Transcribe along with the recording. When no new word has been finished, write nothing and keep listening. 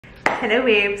Hello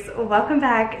waves, welcome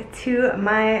back to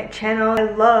my channel. I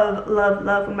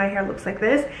love when my hair looks like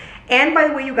this. And by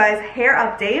the way, you guys, hair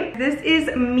update. This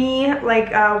is me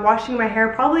like washing my hair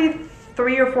probably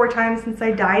 3 or 4 times since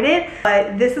I dyed it,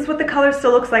 but this is what the color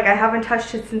still looks like. I haven't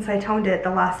touched it since I toned it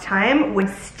the last time. We're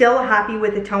still happy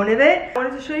with the tone of it. I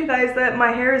wanted to show you guys that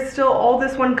my hair is still all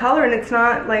this one color and it's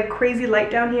not like crazy light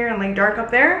down here and like dark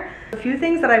up there. A few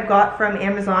things that I've got from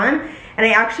Amazon, and I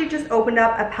actually just opened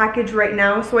up a package right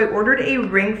now. So I ordered a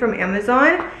ring from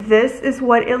Amazon. This is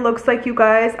what it looks like, you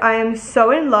guys. I am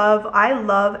so in love. I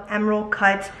love emerald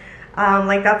cut.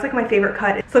 Like that's like my favorite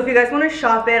cut. So if you guys want to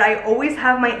shop it, I always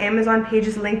have my Amazon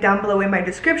pages linked down below in my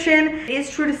description. It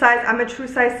is true to size. I'm a true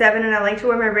size 7 and I like to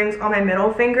wear my rings on my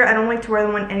middle finger. I don't like to wear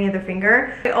them on any other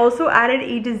finger. I also added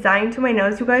a design to my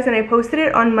nails, you guys, and I posted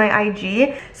it on my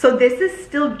IG. So this is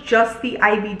still just the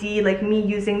IBD, like me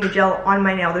using the gel on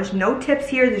my nail. There's no tips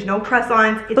here, there's no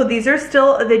press-ons. So these are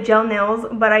still the gel nails,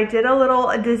 but I did a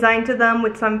little design to them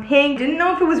with some pink. Didn't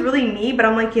know if it was really me, but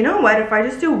I'm like, you know what, if I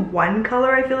just do one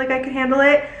color, I feel like I could handle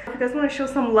it. If you guys want to show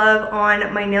some love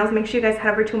on my nails, make sure you guys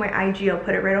head over to my IG. I'll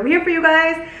put it right over here for you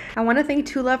guys. I want to thank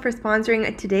Tula for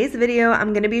sponsoring today's video.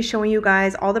 I'm going to be showing you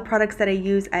guys all the products that I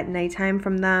use at nighttime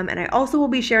from them, and I also will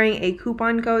be sharing a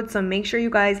coupon code, so make sure you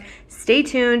guys stay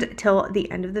tuned till the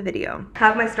end of the video. I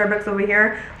have my Starbucks over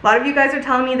here. A lot of you guys are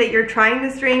telling me that you're trying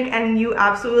this drink and you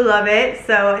absolutely love it,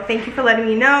 so thank you for letting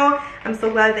me know. I'm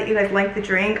so glad that you guys like the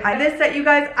drink. This set, you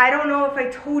guys, I don't know if I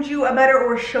told you about it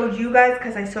or showed you guys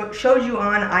because I showed you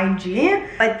on IG,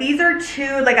 but these are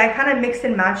two, like I kind of mixed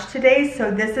and matched today.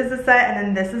 So this is a set and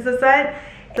then this is a set.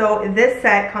 So this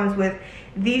set comes with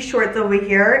these shorts over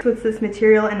here. So it's this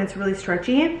material and it's really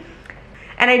stretchy.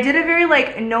 And I did a very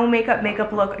like no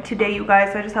makeup look today, you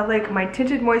guys. So I just have like my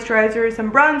tinted moisturizer,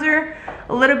 some bronzer,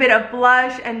 a little bit of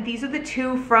blush, and these are the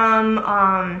two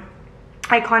from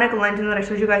Iconic London that I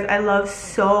showed you guys. I love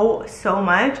so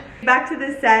much. Back to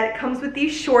this set, it comes with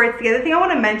these shorts. The other thing I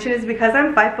want to mention is because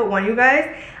I'm 5'1", you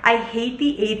guys, I hate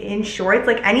the 8-inch shorts.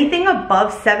 Like anything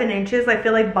above 7 inches I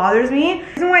feel like bothers me. The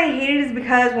reason why I hate it is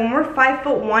because when we're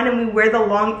 5'1" and we wear the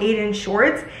long 8-inch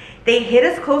shorts, they hit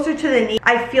us closer to the knee.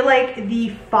 I feel like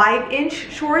the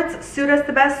 5-inch shorts suit us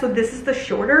the best, so this is the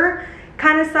shorter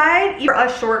kind of side. For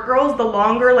us short girls, the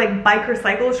longer like biker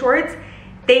cycle shorts,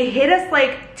 they hit us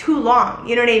like too long,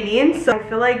 you know what I mean? So I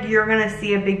feel like you're gonna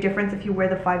see a big difference if you wear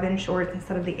the 5-inch shorts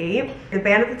instead of the 8. The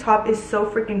band at the top is so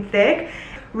freaking thick,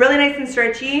 really nice and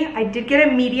stretchy. I did get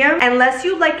a medium, unless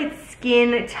you like it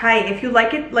skin tight. If you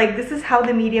like it, like this is how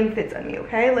the medium fits on me,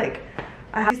 okay? Like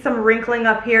I have some wrinkling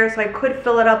up here, so I could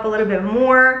fill it up a little bit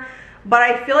more. But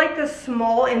I feel like the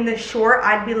small in the short,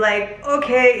 I'd be like,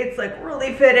 okay, it's like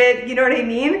really fitted, you know what I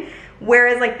mean?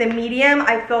 Whereas like the medium,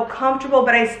 I feel comfortable,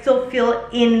 but I still feel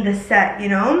in the set, you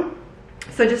know?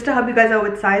 So just to help you guys out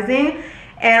with sizing.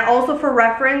 And also for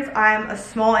reference, I'm a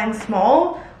small and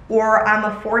small, or I'm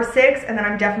a 4'6", and then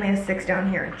I'm definitely a 6 down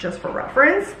here, just for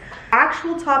reference.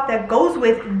 Actual top that goes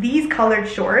with these colored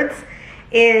shorts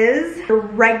is the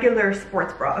regular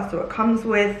sports bra. So it comes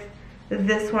with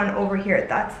this one over here.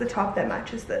 That's the top that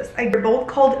matches this. They're both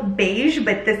called beige,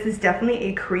 but this is definitely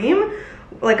a cream,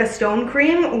 like a stone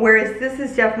cream, whereas this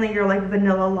is definitely your like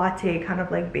vanilla latte kind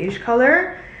of like beige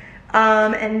color.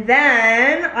 And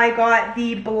then I got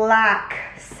the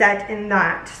black set in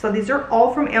that. So these are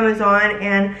all from Amazon,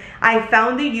 and I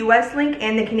found the US link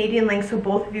and the Canadian link so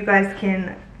both of you guys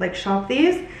can like shop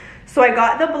these. So I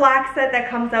got the black set that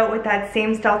comes out with that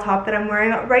same style top that I'm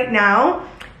wearing right now.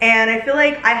 And I feel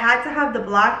like I had to have the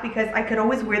black because I could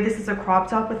always wear this as a crop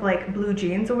top with like blue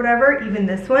jeans or whatever, even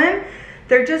this one.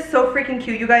 They're just so freaking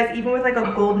cute, you guys, even with like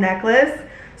a gold necklace.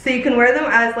 So you can wear them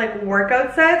as like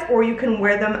workout sets, or you can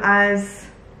wear them as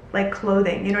like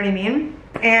clothing, you know what I mean?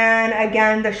 And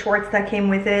again, the shorts that came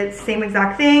with it, same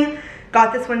exact thing.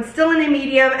 Got this one still in a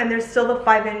medium, and there's still the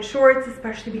 5-inch shorts,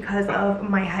 especially because of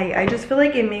my height. I just feel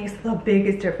like it makes the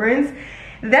biggest difference.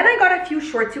 Then I got a few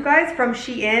shorts, you guys, from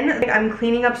SheIn. Like, I'm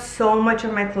cleaning up so much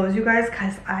of my clothes, you guys,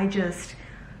 because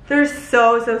there's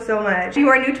so much. If you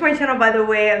are new to my channel, by the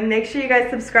way, make sure you guys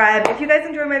subscribe. If you guys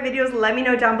enjoy my videos, let me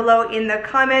know down below in the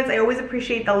comments. I always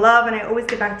appreciate the love, and I always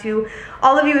get back to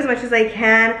all of you as much as I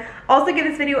can. Also, give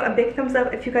this video a big thumbs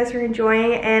up if you guys are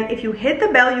enjoying, and if you hit the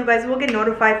bell, you guys will get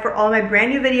notified for all my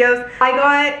brand new videos. I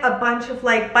got a bunch of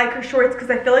like biker shorts because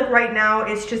I feel like right now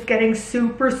it's just getting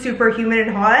super humid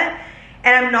and hot,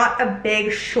 and I'm not a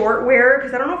big short wearer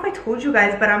because I don't know if I told you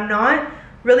guys, but I'm not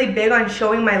really big on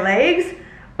showing my legs.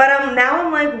 But now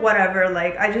I'm like, whatever,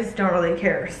 like I just don't really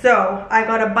care. So I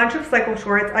got a bunch of cycle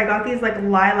shorts. I got these like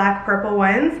lilac purple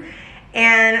ones,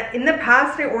 And in the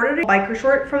past, I ordered a biker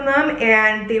short from them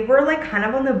and they were like kind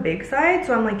of on the big side.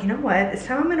 So I'm like, you know what? This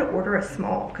time I'm gonna order a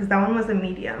small because that one was a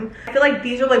medium. I feel like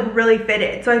these are like really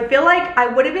fitted. So I feel like I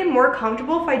would have been more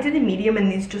comfortable if I did a medium in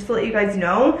these, just to let you guys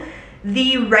know.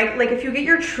 Like if you get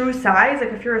your true size,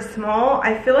 like if you're a small,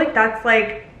 I feel like that's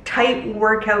like tight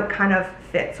workout kind of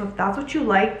fit. So if that's what you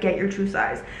like, get your true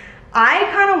size. I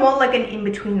kind of want like an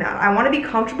in-between that. I want to be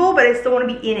comfortable, but I still want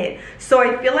to be in it. So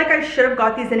I feel like I should have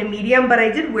got these in a medium, but I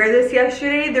did wear this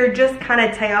yesterday. They're just kind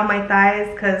of tight on my thighs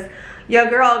because your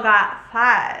girl got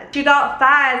thighs. She got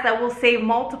thighs that will save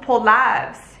multiple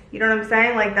lives. You know what I'm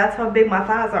saying? Like that's how big my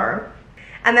thighs are.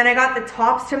 And then I got the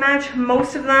tops to match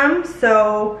most of them.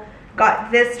 So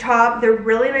got this top. They're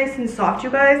really nice and soft, you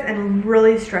guys, and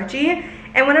really stretchy.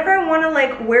 And whenever I want to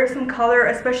like wear some color,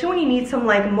 especially when you need some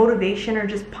like motivation or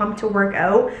just pumped to work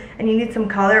out and you need some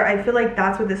color, I feel like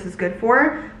that's what this is good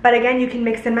for. But again, you can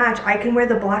mix and match. I can wear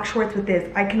the black shorts with this.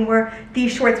 I can wear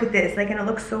these shorts with this, like, and it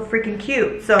looks so freaking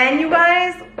cute. So, and you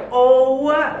guys,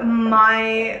 oh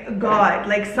my god,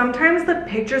 like sometimes the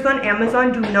pictures on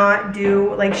Amazon do not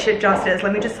do like shit justice.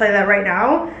 Let me just tell you that right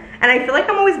now. And I feel like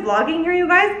I'm always vlogging here, you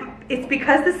guys. It's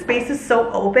because the space is so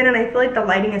open and I feel like the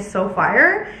lighting is so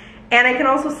fire. And I can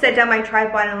also set down my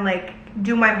tripod and like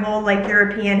do my whole like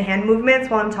European hand movements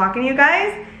while I'm talking to you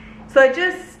guys. So it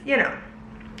just, you know,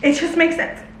 it just makes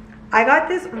sense. I got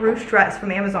this ruched dress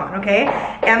from Amazon, okay?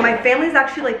 And my family's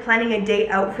actually like planning a day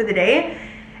out for the day.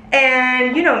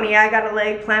 And you know me, I gotta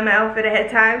like plan my outfit ahead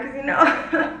of time because you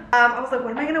know. I was like,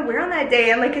 what am I gonna wear on that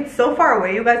day? And like it's so far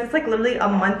away, you guys. It's like literally a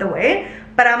month away.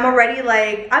 But I'm already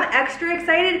like, I'm extra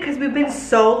excited because we've been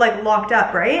so like locked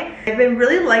up, right? I've been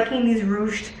really liking these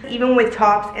ruched, even with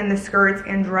tops and the skirts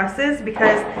and dresses,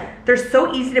 because they're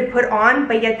so easy to put on,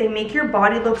 but yet they make your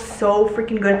body look so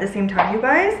freaking good at the same time, you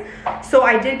guys. So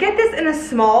I did get this in a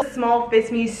small. Small fits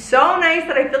me so nice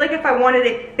that I feel like if I wanted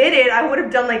it fitted, I would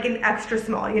have done like an extra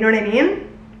small, you know what I mean?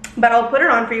 But I'll put it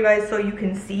on for you guys so you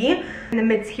can see. And the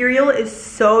material is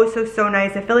so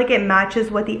nice. I feel like it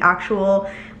matches what the actual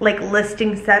like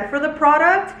listing said for the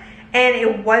product. And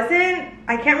it wasn't,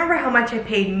 I can't remember how much I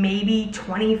paid, maybe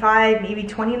 25, maybe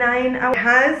 29. It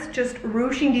has just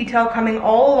ruching detail coming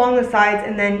all along the sides,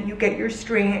 and then you get your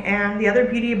string. And the other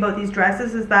beauty about these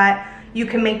dresses is that you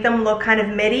can make them look kind of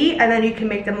midi, and then you can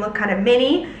make them look kind of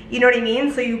mini, you know what I mean?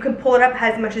 So you can pull it up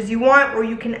as much as you want, or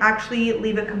you can actually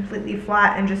leave it completely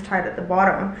flat and just tie it at the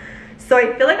bottom. So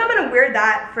I feel like I'm gonna wear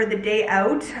that for the day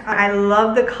out. I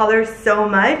love the color so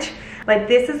much. Like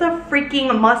this is a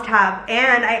freaking must-have,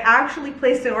 and I actually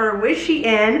placed an order with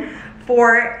SheIn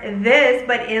for this,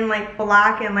 but in like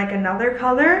black and like another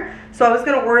color. So I was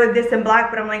gonna order this in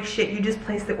black, but I'm like, shit, you just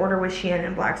placed the order with SheIn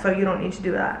in black, so you don't need to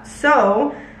do that.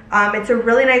 So it's a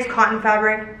really nice cotton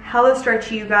fabric, hella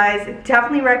stretchy, you guys.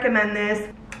 Definitely recommend this.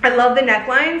 I love the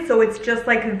neckline, so it's just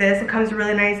like this. It comes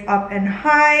really nice up and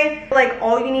high. Like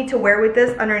all you need to wear with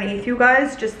this underneath, you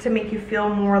guys, just to make you feel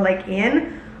more like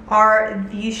in, are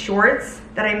these shorts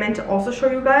that I meant to also show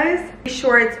you guys. These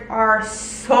shorts are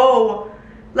so,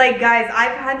 like, guys,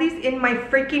 I've had these in my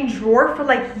freaking drawer for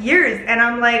like years, and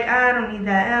I'm like, I don't need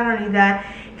that, I don't need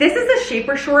that. This is a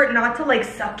shaper short, not to like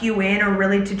suck you in or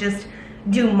really to just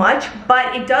do much,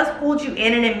 but it does hold you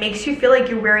in and it makes you feel like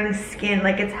you're wearing skin.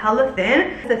 Like it's hella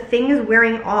thin. The thing is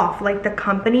wearing off, like the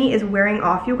company is wearing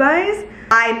off, you guys.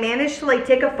 I managed to like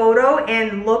take a photo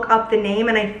and look up the name,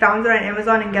 and I found it on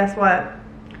Amazon, and guess what?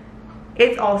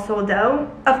 It's all sold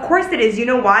out. Of course it is. You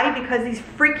know why? Because these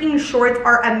freaking shorts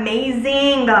are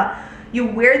amazing. You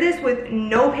wear this with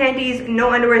no panties,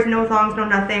 no underwears, no thongs, no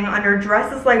nothing, under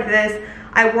dresses like this.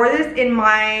 I wore this in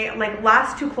my like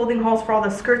last 2 clothing hauls for all the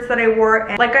skirts that I wore.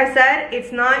 And like I said,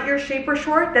 it's not your shaper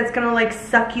short that's gonna like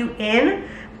suck you in,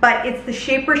 but it's the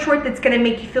shaper short that's gonna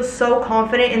make you feel so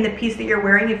confident in the piece that you're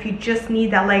wearing if you just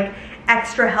need that like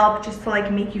extra help just to like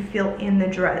make you feel in the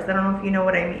dress. I don't know if you know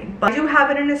what I mean, but I do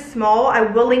have it in a small. I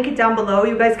will link it down below.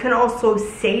 You guys can also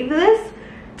save this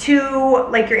to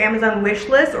like your Amazon wish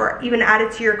list, or even add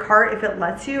it to your cart if it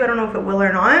lets you. I don't know if it will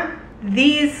or not.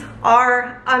 These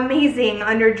are amazing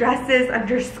under dresses,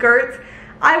 under skirts.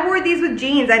 I wore these with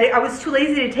jeans. I was too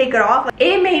lazy to take it off.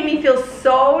 It made me feel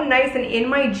so nice and in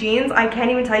my jeans. I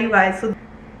can't even tell you guys. So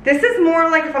this is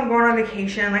more like if I'm going on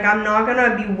vacation. Like I'm not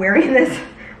gonna be wearing this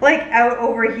like out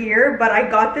over here, but I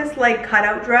got this like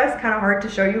cutout dress, kind of hard to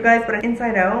show you guys, but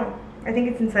inside out, I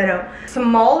think it's inside out.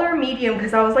 Small or medium,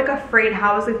 because I was like afraid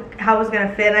how it was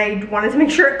gonna fit, and I wanted to make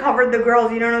sure it covered the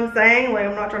girls, you know what I'm saying? Like,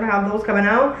 I'm not trying to have those coming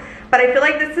out. But I feel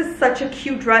like this is such a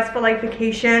cute dress for like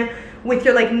vacation with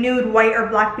your like nude white or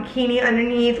black bikini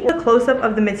underneath, or a close-up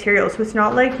of the material, so it's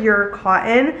not like your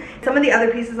cotton. Some of the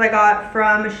other pieces I got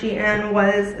from SheIn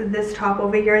was this top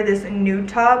over here, this nude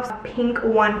top, pink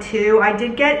one too. I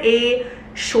did get a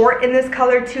short in this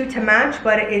color too to match,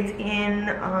 but it's in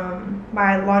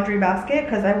my laundry basket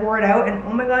because I wore it out, and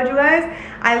oh my god, you guys,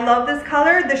 I love this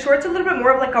color. The short's a little bit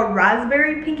more of like a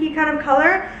raspberry pinky kind of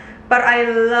color, but I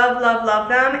love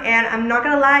them, and I'm not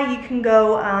gonna lie, you can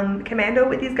go commando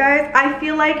with these guys. I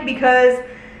feel like, because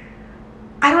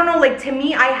I don't know, like, to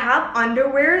me, I have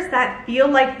underwears that feel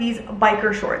like these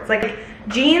biker shorts. Like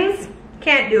jeans,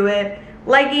 can't do it.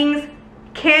 Leggings,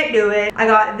 can't do it. I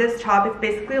got this top. It's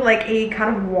basically like a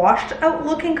kind of washed out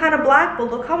looking kind of black, but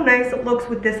look how nice it looks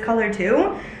with this color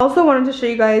too. Also wanted to show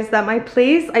you guys that my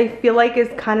place, I feel like, is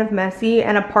kind of messy,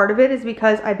 and a part of it is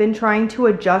because I've been trying to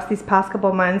adjust these past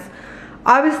couple months,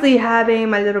 obviously having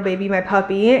my little baby, my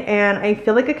puppy, and I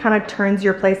feel like it kind of turns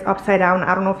your place upside down.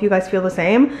 I don't know if you guys feel the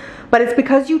same, but it's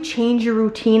because you change your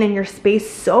routine and your space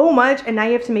so much, and now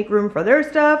you have to make room for their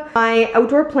stuff. My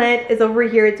outdoor plant is over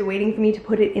here. It's waiting for me to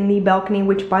put it in the balcony,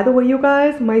 which, by the way, you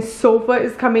guys, my sofa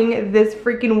is coming this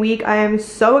freaking week. I am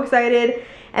so excited.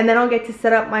 And then I'll get to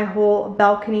set up my whole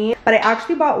balcony. But I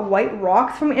actually bought white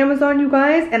rocks from Amazon, you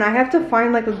guys, and I have to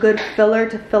find like a good filler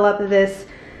to fill up this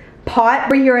pot.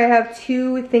 Over here I have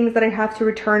two things that I have to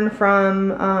return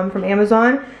from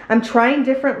Amazon. I'm trying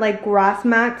different like grass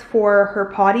mats for her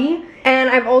potty, and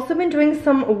I've also been doing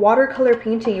some watercolor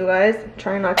painting, you guys.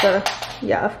 Trying not to,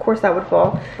 yeah, of course that would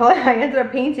fall. I ended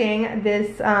up painting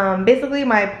this basically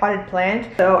my potted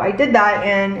plant, so I did that,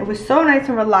 and it was so nice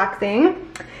and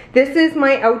relaxing. This is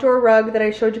my outdoor rug that I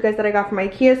showed you guys that I got from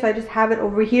IKEA, so I just have it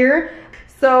over here.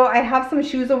 So I have some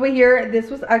shoes over here. This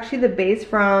was actually the base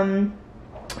from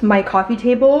my coffee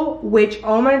table, which,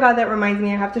 oh my god, that reminds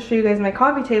me, I have to show you guys my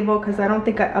coffee table because I don't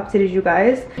think I updated you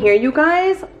guys. Here, you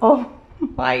guys, oh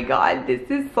my god,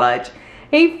 this is such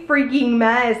a freaking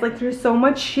mess. Like, there's so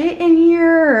much shit in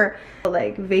here.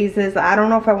 Like vases, I don't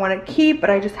know if I want to keep, but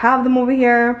I just have them over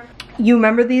here. You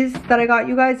remember these that I got,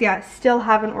 you guys? Yeah, still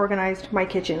haven't organized my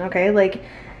kitchen, okay? Like,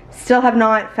 still have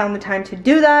not found the time to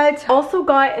do that. Also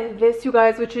got this, you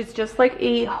guys, which is just like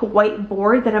a white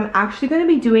board that I'm actually going to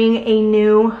be doing a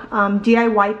new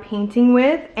DIY painting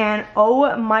with. And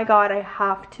oh my god, I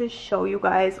have to show you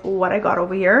guys what I got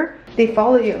over here. They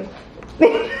follow you.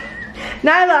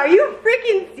 Nyla, are you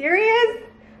freaking serious?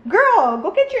 Girl,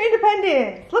 go get your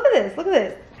independence. Look at this, look at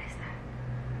this. What is that?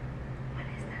 What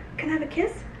is that? Can I have a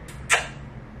kiss? Can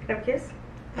I have a kiss?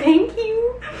 Thank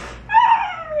you.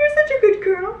 You're such a good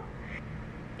girl.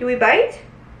 Do we bite?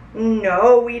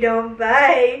 No, we don't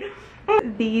bite.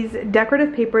 These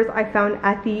decorative papers I found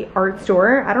at the art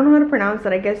store. I don't know how to pronounce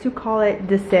it. I guess you call it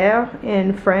dessert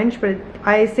in French, but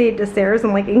I say desserts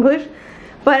in like English.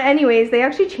 But anyways, they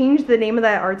actually changed the name of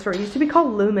that art store. It used to be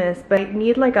called Loomis, but I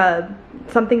need like a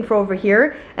something for over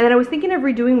here. And then I was thinking of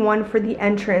redoing one for the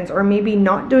entrance, or maybe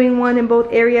not doing one in both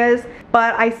areas.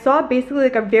 But I saw basically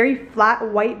like a very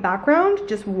flat white background,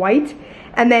 just white.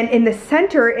 And then in the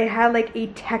center, it had like a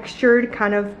textured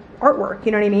kind of artwork,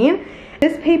 you know what I mean?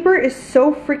 This paper is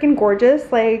so freaking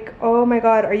gorgeous. Like, oh my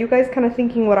god, are you guys kind of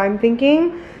thinking what I'm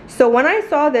thinking? So when I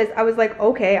saw this, I was like,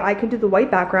 okay, I can do the white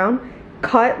background,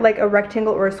 cut like a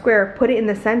rectangle or a square, put it in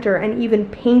the center, and even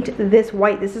paint this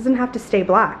white. This doesn't have to stay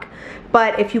black.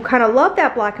 But if you kind of love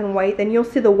that black and white, then you'll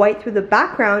see the white through the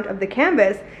background of the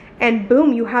canvas, and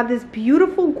boom, you have this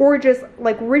beautiful, gorgeous,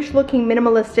 like rich looking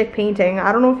minimalistic painting.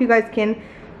 I don't know if you guys can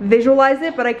visualize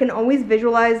it, but I can always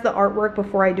visualize the artwork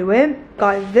before I do it.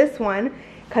 Got this one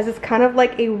because it's kind of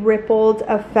like a rippled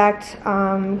effect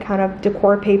kind of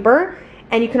decor paper.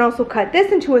 And you can also cut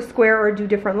this into a square or do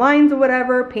different lines or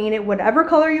whatever, paint it whatever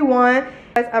color you want. If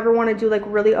you guys ever want to do like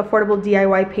really affordable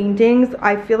DIY paintings,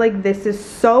 I feel like this is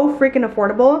so freaking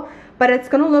affordable, but it's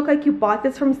gonna look like you bought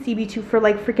this from CB2 for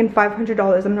like freaking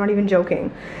 $500. I'm not even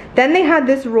joking. Then they had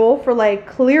this roll for like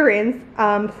clearance,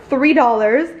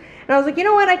 $3. And I was like, you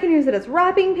know what, I can use it as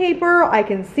wrapping paper. I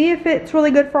can see if it's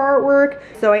really good for artwork.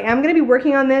 So I am gonna be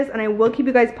working on this, and I will keep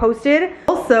you guys posted.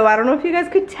 Also, I don't know if you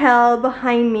guys could tell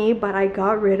behind me, but I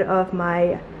got rid of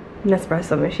my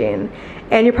Nespresso machine.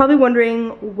 And you're probably wondering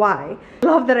why. I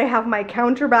love that I have my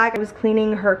counter back. I was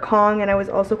cleaning her Kong, and I was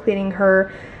also cleaning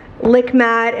her lick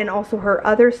mat and also her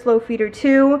other slow feeder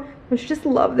too. I just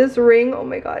love this ring. Oh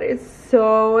my god, it's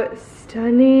so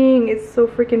stunning. It's so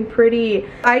freaking pretty.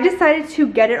 I decided to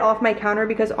get it off my counter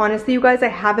because honestly, you guys, I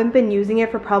haven't been using it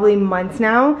for probably months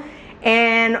now.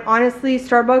 And honestly,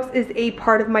 Starbucks is a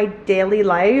part of my daily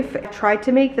life. I tried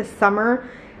to make the summer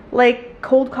like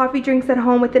cold coffee drinks at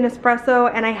home with an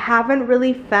espresso, and I haven't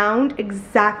really found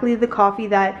exactly the coffee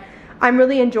that I'm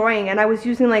really enjoying. And I was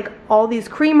using like all these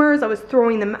creamers, I was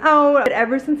throwing them out. But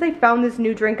ever since I found this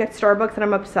new drink at Starbucks that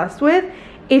I'm obsessed with,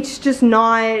 it's just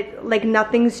not, like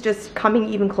nothing's just coming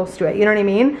even close to it, you know what I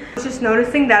mean? I was just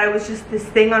noticing that it was just this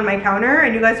thing on my counter,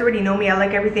 and you guys already know me, I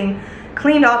like everything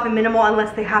cleaned off and minimal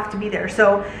unless they have to be there.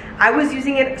 So I was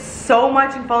using it so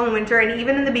much in fall and winter, and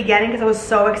even in the beginning because I was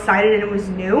so excited and it was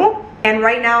new. And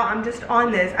right now I'm just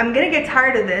on this. I'm gonna get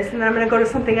tired of this and then I'm gonna go to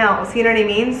something else, you know what I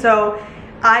mean? So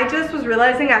I just was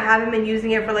realizing I haven't been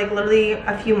using it for like literally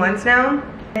a few months now.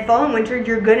 In fall and winter,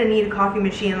 you're gonna need a coffee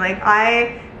machine. Like,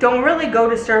 I don't really go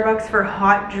to Starbucks for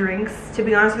hot drinks, to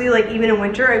be honest with you. Like, even in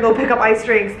winter, I go pick up iced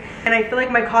drinks. And I feel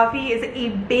like my coffee is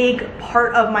a big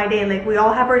part of my day. Like, we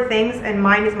all have our things, and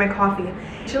mine is my coffee.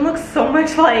 It should look so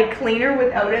much like cleaner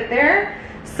without it there.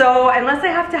 So unless I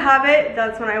have to have it,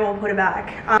 that's when I will put it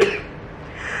back.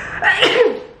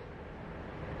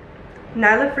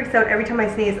 Nyla freaks out every time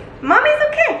I sneeze. Mommy's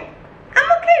okay.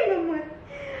 I'm okay, Mama.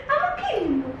 I'm okay,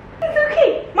 Mama. It's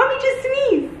okay. Mommy just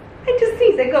sneezed. I just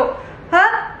sneezed. I go,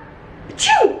 huh?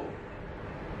 Achoo!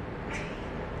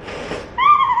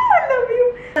 I love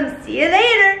you. See you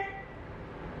later.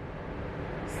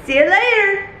 See you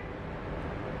later.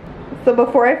 So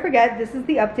before I forget, this is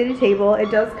the updated table. It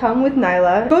does come with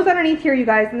Nyla. It goes underneath here, you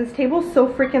guys, and this table is so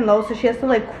freaking low, so she has to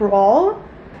like crawl.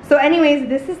 So anyways,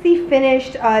 this is the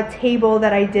finished table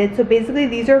that I did. So basically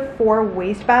these are 4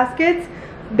 waste baskets,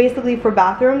 basically for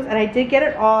bathrooms, and I did get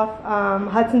it off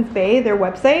Hudson's Bay, their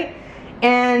website.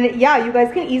 And yeah, you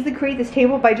guys can easily create this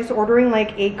table by just ordering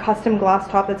like a custom glass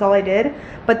top. That's all I did.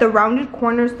 But the rounded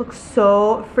corners look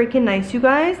so freaking nice, you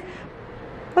guys.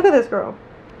 Look at this girl.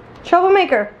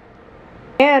 Troublemaker.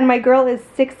 And my girl is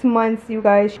 6 months, you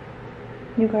guys.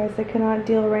 You guys, I cannot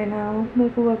deal right now.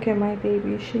 Like, look at my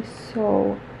baby. She's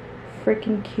so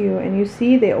freaking cute. And you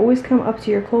see, they always come up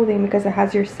to your clothing because it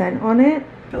has your scent on it.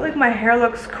 I feel like my hair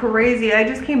looks crazy. I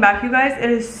just came back, you guys. It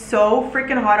is so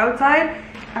freaking hot outside.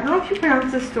 I don't know if you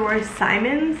pronounce the store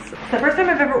Simon's. It's the first time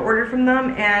I've ever ordered from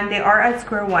them, and they are at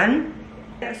Square One.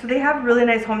 So they have really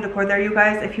nice home decor there, you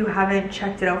guys. If you haven't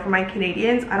checked it out for my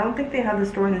Canadians, I don't think they have the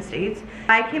store in the States.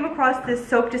 I came across this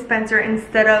soap dispenser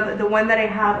instead of the one that I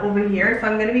have over here, so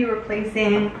I'm going to be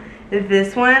replacing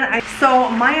this one. So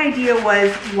my idea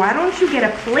was, why don't you get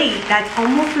a plate that's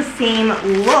almost the same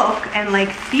look and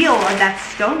like feel of that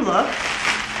stone look,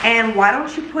 and why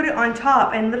don't you put it on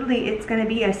top, and literally it's gonna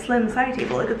be a slim side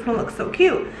table. Like, it's gonna look so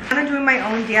cute. I'm doing my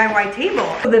own DIY table.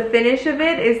 So the finish of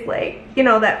it is like, you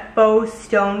know, that faux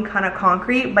stone kind of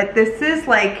concrete, but this is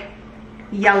like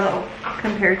yellow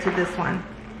compared to this one.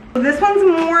 So this one's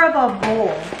more of a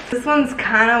bowl. This one's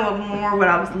kind of more what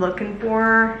I was looking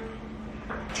for.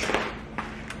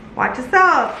 Watch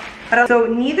yourself. So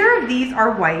neither of these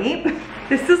are white.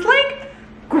 This is like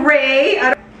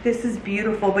gray. This is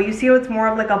beautiful, but you see how it's more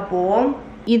of like a bowl?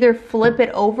 Either flip it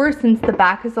over since the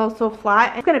back is also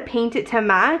flat. I'm gonna paint it to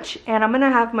match, and I'm gonna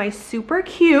have my super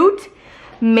cute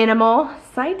minimal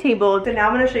side table. So now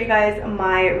I'm going to show you guys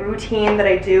my routine that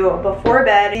I do before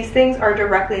bed. These things are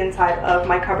directly inside of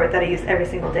my cupboard that I use every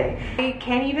single day. I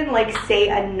can't even like say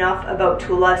enough about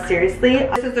Tula, seriously.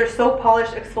 This is their so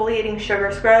polished exfoliating sugar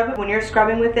scrub. When you're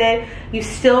scrubbing with it, you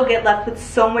still get left with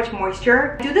so much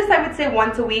moisture. I do this, I would say,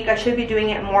 once a week. I should be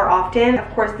doing it more often. Of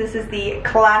course, this is the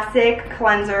classic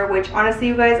cleanser, which honestly,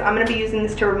 you guys, I'm going to be using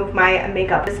this to remove my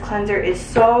makeup. This cleanser is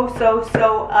so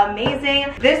amazing.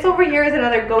 This over here is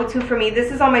another go-to for me.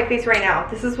 This is on my face right now.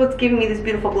 This is what's giving me this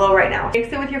beautiful glow right now.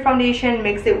 Mix it with your foundation,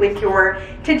 mix it with your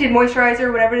tinted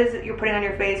moisturizer, whatever it is that you're putting on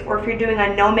your face, or if you're doing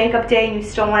a no makeup day and you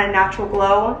still want a natural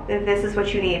glow, then this is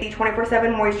what you need. The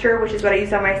 24/7 moisture, which is what I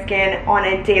use on my skin on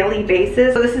a daily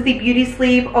basis. So this is the Beauty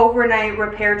Sleep Overnight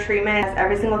Repair Treatment. It has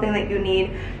every single thing that you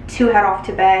need to head off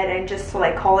to bed and just to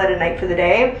like call it a night for the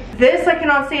day. This I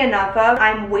cannot say enough of.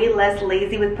 I'm way less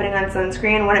lazy with putting on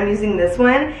sunscreen when I'm using this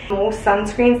one. Most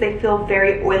sunscreens, they feel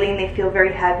very oily and they feel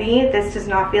very heavy. This does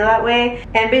not feel that way.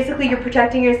 And basically you're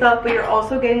protecting yourself, but you're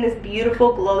also getting this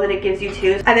beautiful glow that it gives you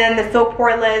too. And then the So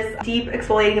Poreless Deep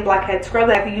Exfoliating Blackhead Scrub.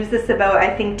 I've used this about,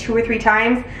 I think, 2 or 3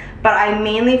 times. But I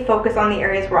mainly focus on the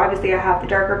areas where obviously I have the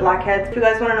darker blackheads. If you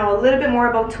guys want to know a little bit more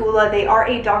about Tula, they are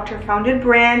a doctor-founded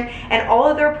brand, and all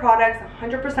of their products,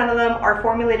 100% of them, are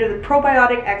formulated with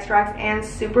probiotic extracts and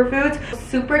superfoods.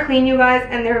 Super clean, you guys,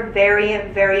 and they're very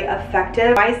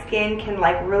effective. My skin can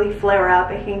like really flare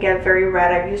up. It can get very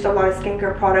red. I've used a lot of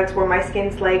skincare products where my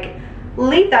skin's like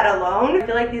leave that alone. I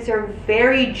feel like these are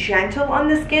very gentle on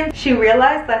the skin. She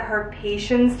realized that her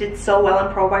patients did so well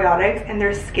in probiotics and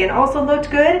their skin also looked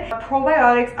good.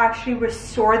 Probiotics actually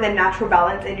restore the natural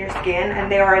balance in your skin,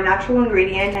 and they are a natural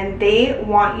ingredient, and they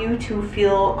want you to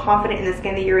feel confident in the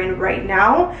skin that you're in right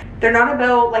now. They're not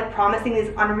about like promising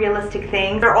these unrealistic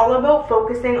things. They're all about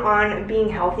focusing on being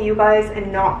healthy, you guys,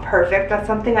 and not perfect. That's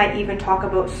something I even talk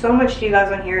about so much to you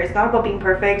guys on here. It's not about being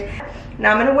perfect.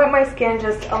 Now I'm gonna wet my skin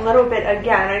just a little bit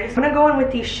again. I just wanna go in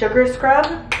with the sugar scrub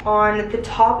on the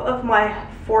top of my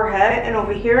forehead and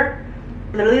over here.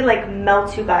 Literally like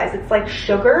melts, you guys. It's like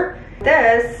sugar.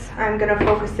 This, I'm gonna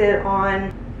focus it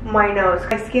on my nose.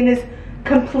 My skin is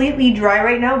completely dry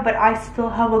right now, but I still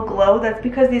have a glow. That's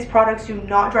because these products do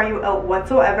not dry you out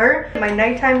whatsoever. My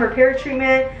nighttime repair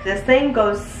treatment, this thing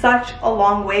goes such a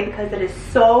long way because it is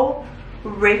so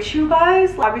rich, you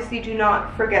guys. Obviously do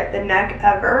not forget the neck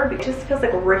ever. It just feels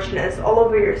like richness all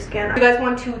over your skin. If you guys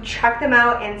want to check them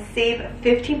out and save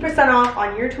 15% off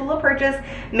on your Tula purchase,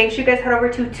 make sure you guys head over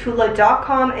to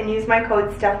tula.com and use my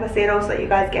code Macedo so that you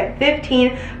guys get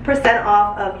 15%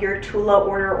 off of your Tula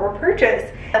order or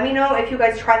purchase. Let me know if you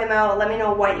guys try them out. Let me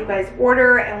know what you guys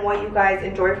order and what you guys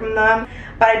enjoy from them.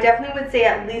 But I definitely would say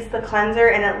at least the cleanser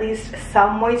and at least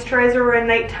some moisturizer or a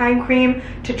nighttime cream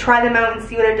to try them out and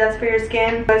see what it does for your skin.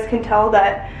 You guys can tell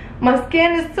that my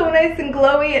skin is so nice and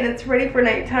glowy and it's ready for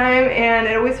nighttime, and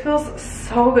it always feels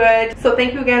so good. So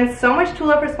thank you again so much,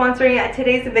 Tula, for sponsoring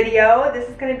today's video. This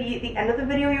is going to be the end of the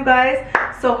video, you guys.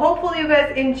 So hopefully you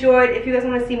guys enjoyed. If you guys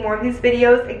want to see more of these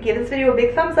videos, give this video a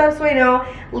big thumbs up so I know.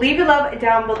 Leave your love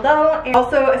down below, and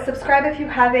also subscribe if you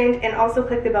haven't, and also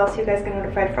click the bell so you guys get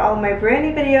notified for all of my brand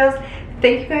new videos.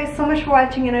 Thank you guys so much for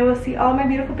watching, and I will see all my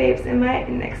beautiful babes in my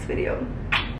next video.